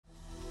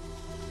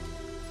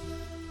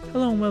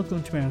Hello and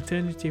welcome to my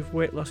alternative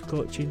weight loss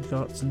coaching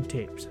thoughts and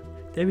tips.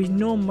 There is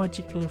no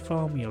magical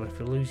formula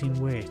for losing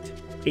weight.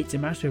 It's a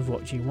matter of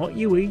watching what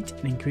you eat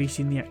and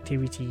increasing the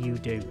activity you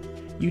do.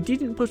 You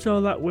didn't put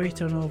all that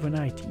weight on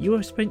overnight. You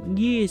have spent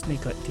years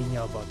neglecting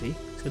your body,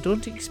 so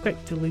don't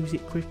expect to lose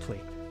it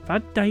quickly.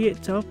 Bad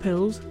diets or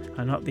pills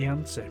are not the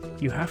answer.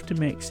 You have to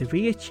make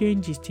severe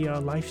changes to your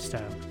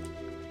lifestyle.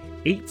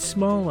 Eat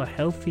smaller,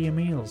 healthier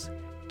meals.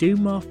 Do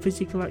more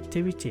physical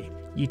activity.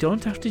 You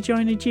don't have to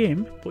join a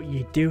gym, but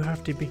you do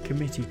have to be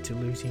committed to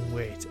losing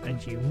weight,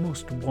 and you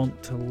must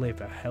want to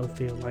live a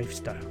healthier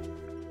lifestyle.